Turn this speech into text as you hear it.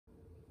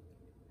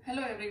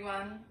Hello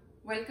everyone,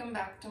 welcome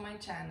back to my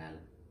channel.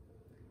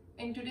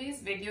 In today's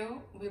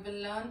video, we will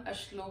learn a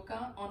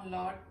shloka on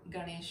Lord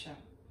Ganesha.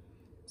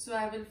 So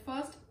I will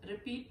first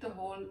repeat the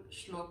whole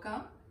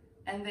shloka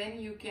and then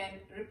you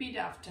can repeat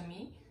after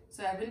me.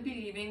 So I will be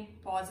leaving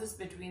pauses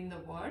between the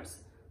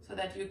words so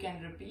that you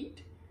can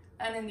repeat,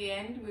 and in the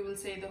end we will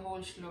say the whole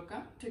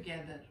shloka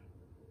together.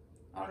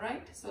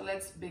 Alright, so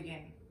let's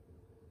begin.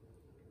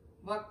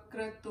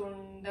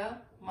 Vakratunda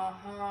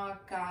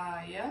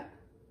Mahakaya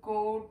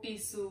Koti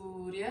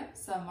Surya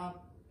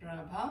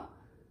Samaprabha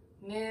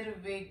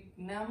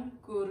Nirvignam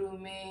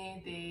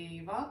Kurume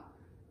Deva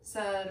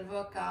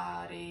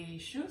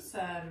Sarvakareshu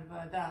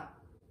Sarvada.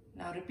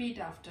 Now repeat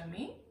after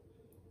me.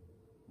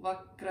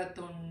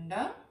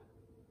 Vakratunda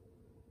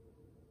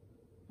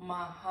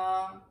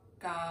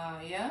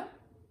Mahakaya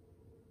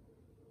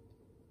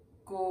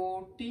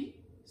Koti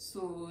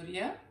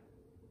Surya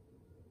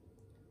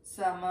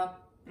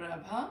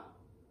Samaprabha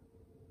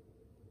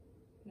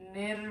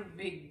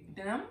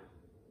Nirvignam,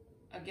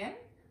 again,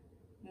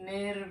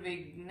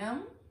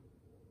 Nirvignam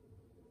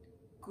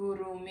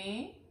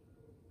Kurume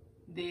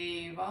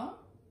Deva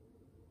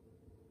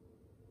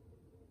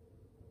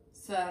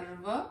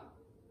Sarva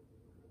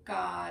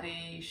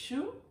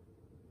Kareshu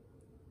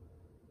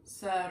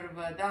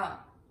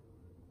Sarvada.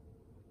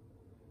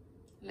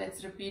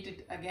 Let's repeat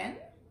it again.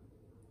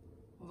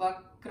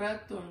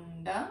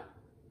 Vakratunda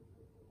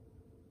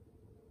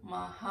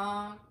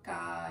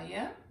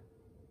Mahakaya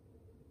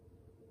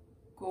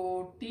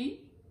Koti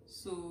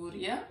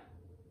Surya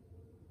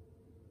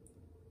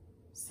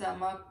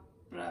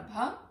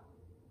Samaprabha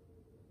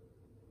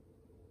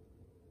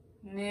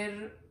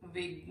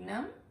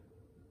Nirvignam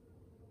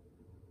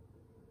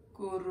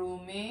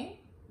Kurume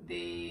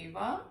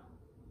Deva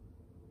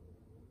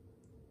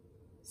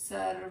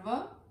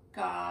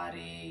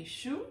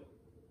Sarvakareshu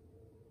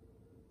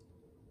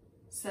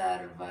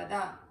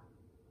Sarvada.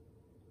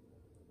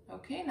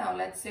 Okay, now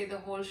let's say the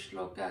whole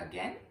shloka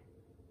again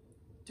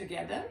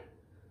together.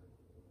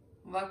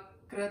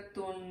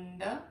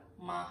 Vakratunda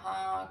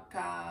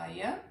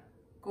Mahakaya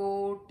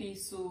Koti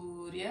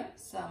Surya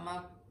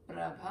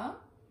Samaprabha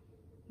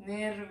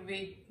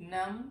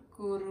Nirvignam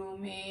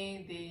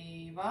Kurume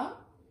Deva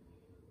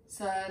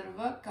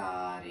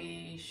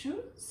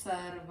Sarvakareshu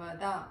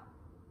Sarvada.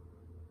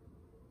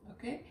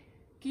 Okay,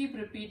 keep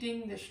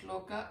repeating the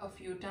shloka a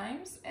few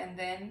times and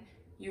then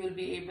you will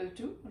be able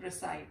to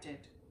recite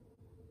it.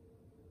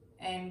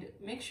 And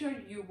make sure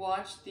you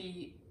watch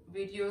the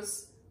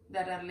videos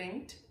that are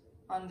linked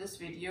on this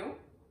video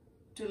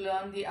to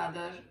learn the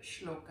other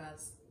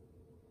shlokas.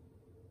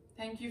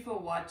 Thank you for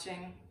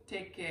watching.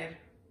 Take care.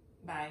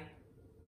 Bye.